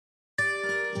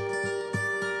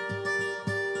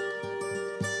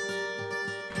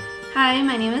Hi,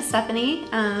 my name is Stephanie.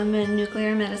 I'm a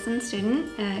nuclear medicine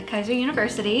student at Keiser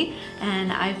University,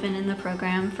 and I've been in the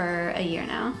program for a year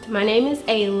now. My name is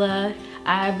Ayla.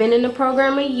 I've been in the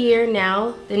program a year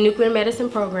now, the nuclear medicine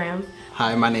program.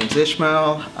 Hi, my name is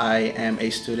Ishmael. I am a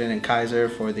student in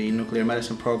Keiser for the nuclear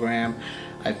medicine program.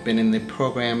 I've been in the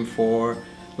program for a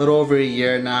little over a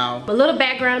year now. A little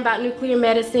background about nuclear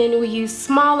medicine: we use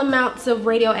small amounts of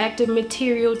radioactive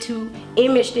material to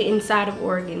image the inside of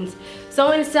organs.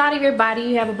 So inside of your body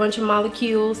you have a bunch of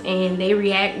molecules and they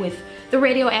react with the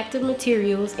radioactive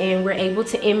materials, and we're able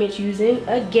to image using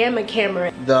a gamma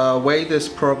camera. The way this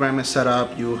program is set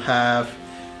up, you have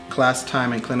class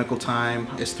time and clinical time.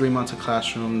 It's 3 months of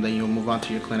classroom, then you'll move on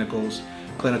to your clinicals.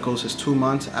 Clinicals is 2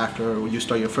 months. After you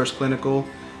start your first clinical,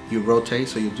 you rotate,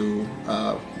 so you do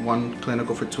one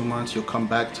clinical for 2 months, you'll come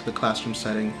back to the classroom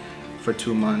setting for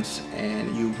 2 months,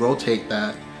 and you rotate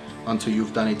that until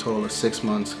you've done a total of 6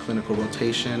 months clinical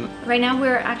rotation. Right now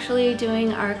we're actually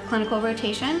doing our clinical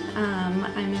rotation.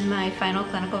 I'm in my final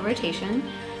clinical rotation.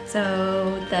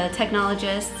 So the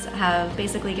technologists have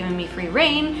basically given me free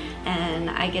reign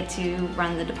and I get to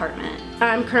run the department.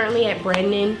 I'm currently at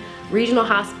Brennan Regional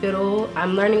Hospital.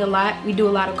 I'm learning a lot. We do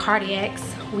a lot of cardiacs.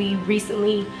 We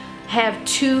recently have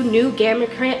 2 new gamma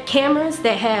cameras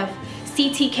that have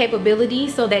CT capability,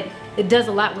 so that it does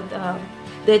a lot with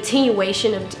the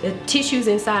attenuation of tissues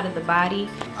inside of the body.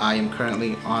 I am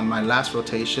currently on my last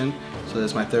rotation, so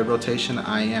this is my 3rd rotation.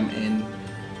 I am in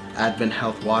Advent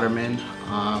Health Waterman.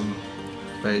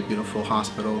 Very beautiful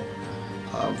hospital,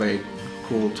 very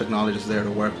cool technologists there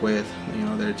to work with. You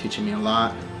know, they're teaching me a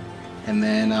lot. And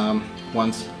then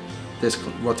once this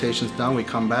rotation's done, we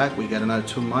come back, we get another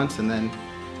 2 months, and then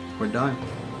we're done.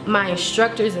 My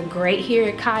instructors are great here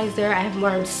at Keiser. I have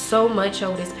learned so much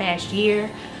over this past year.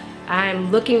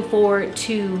 I'm looking forward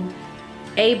to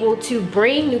able to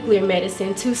bring nuclear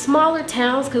medicine to smaller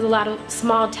towns, because a lot of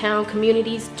small town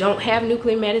communities don't have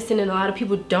nuclear medicine and a lot of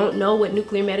people don't know what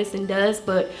nuclear medicine does,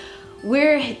 but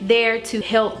we're there to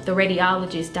help the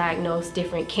radiologists diagnose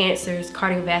different cancers,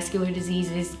 cardiovascular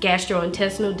diseases,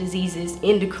 gastrointestinal diseases,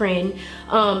 endocrine,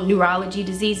 neurology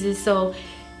diseases. So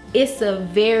it's a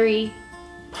very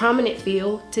prominent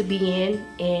field to be in,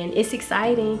 and it's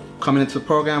exciting. Coming into the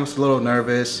program, I was a little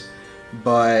nervous,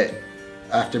 but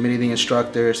after meeting the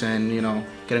instructors and, you know,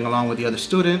 getting along with the other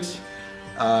students,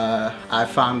 I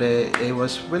found it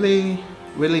was really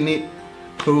neat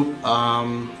group.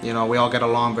 You know, we all get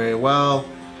along very well.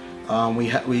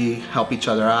 We help each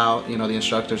other out. You know, the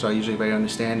instructors are usually very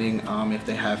understanding.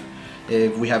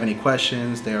 If we have any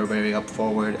questions, they are very up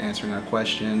forward answering our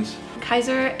questions.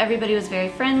 Keiser, everybody was very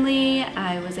friendly.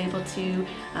 I was able to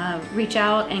reach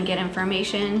out and get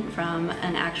information from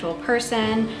an actual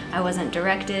person. I wasn't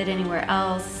directed anywhere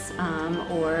else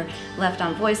or left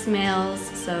on voicemails,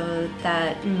 so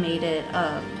that made it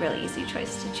a really easy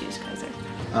choice to choose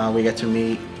Keiser. We get to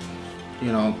meet,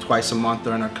 you know, twice a month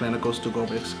during our clinicals to go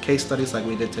over case studies like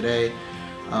we did today,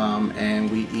 and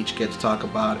we each get to talk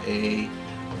about a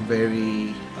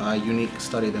very unique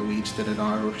study that we each did at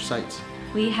our sites.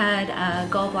 We had a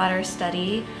gallbladder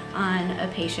study on a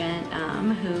patient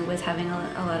who was having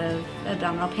a lot of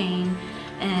abdominal pain,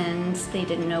 and they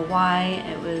didn't know why.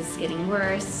 It was getting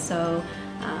worse, so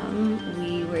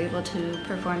we were able to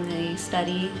perform the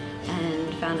study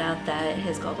and found out that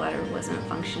his gallbladder wasn't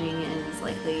functioning and is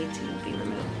likely to be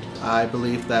removed. I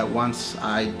believe that once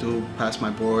I do pass my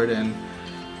board and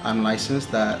I'm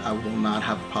licensed, that I will not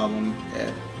have a problem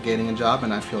at getting a job,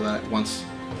 and I feel that once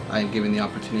I am given the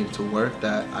opportunity to work,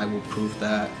 that I will prove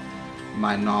that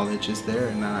my knowledge is there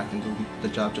and that I can do the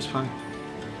job just fine.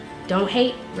 Don't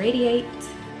hate, radiate.